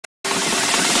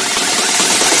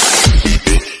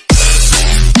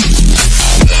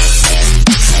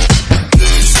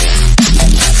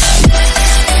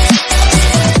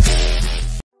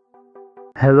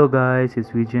Hello guys, it's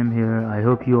VGM here. I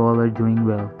hope you all are doing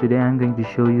well. Today I'm going to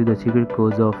show you the secret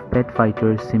codes of Pet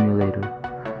Fighter Simulator.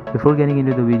 Before getting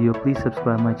into the video, please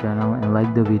subscribe my channel and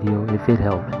like the video if it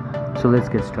helped. So let's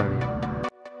get started.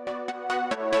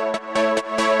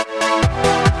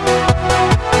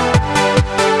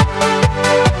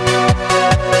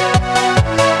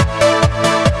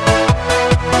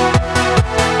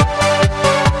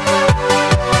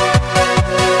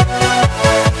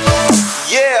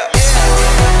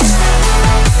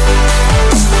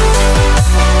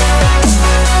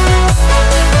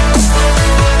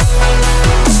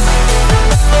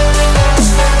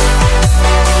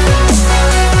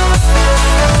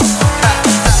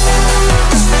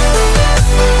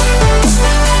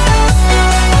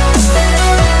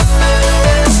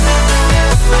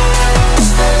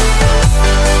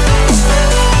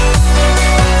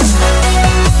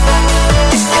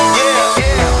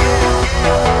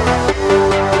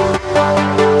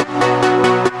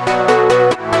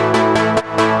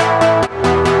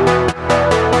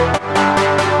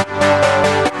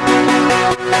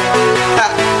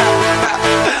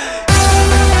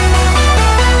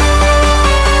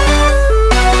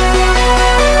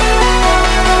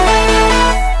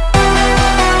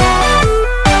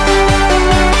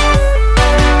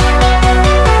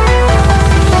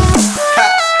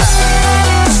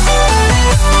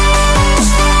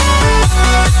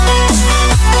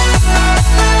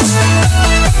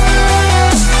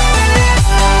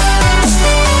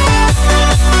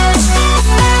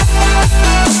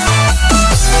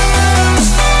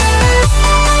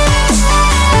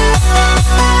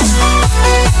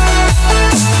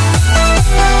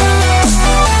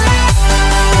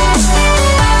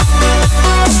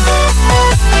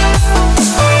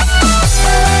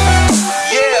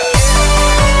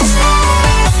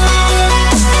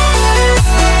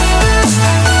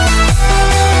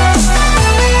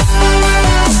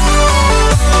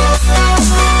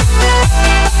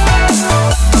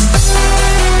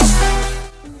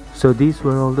 So these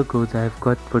were all the codes I have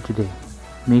got for today.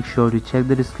 Make sure to check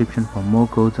the description for more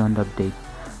codes and updates.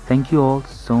 Thank you all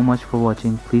so much for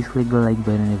watching. Please click the like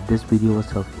button if this video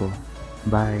was helpful.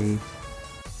 Bye.